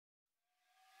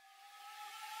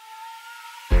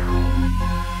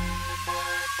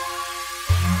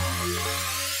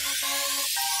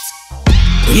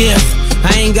Yeah,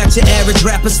 I ain't got your average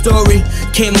rapper story.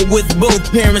 Came up with both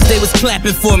parents, they was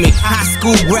clapping for me. High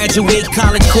school graduate,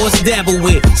 college course dabble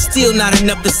with. Still not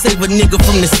enough to save a nigga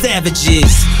from the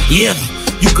savages. Yeah,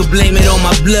 you could blame it on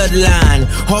my bloodline.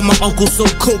 All my uncles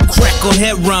sold coke, crack, or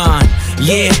heroin.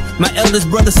 Yeah, my eldest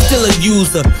brother still a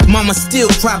user. Mama still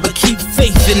cry, but keep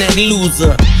faith in that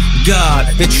loser. God,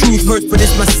 the truth hurts, but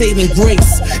it's my saving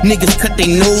grace. Niggas cut their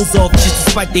nose off just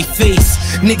to spite their face.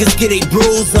 Niggas get their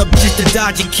bros up just to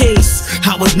dodge a case.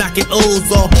 I was knocking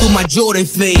O's off through my Jordan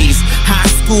phase. High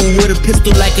school with a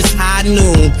pistol like it's high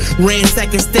noon.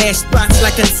 Ransacking stash spots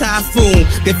like a typhoon.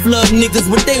 They flood niggas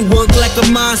with they work like a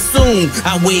monsoon.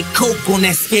 I weigh coke on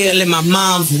that scale in my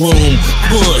mom's room.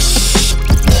 Push.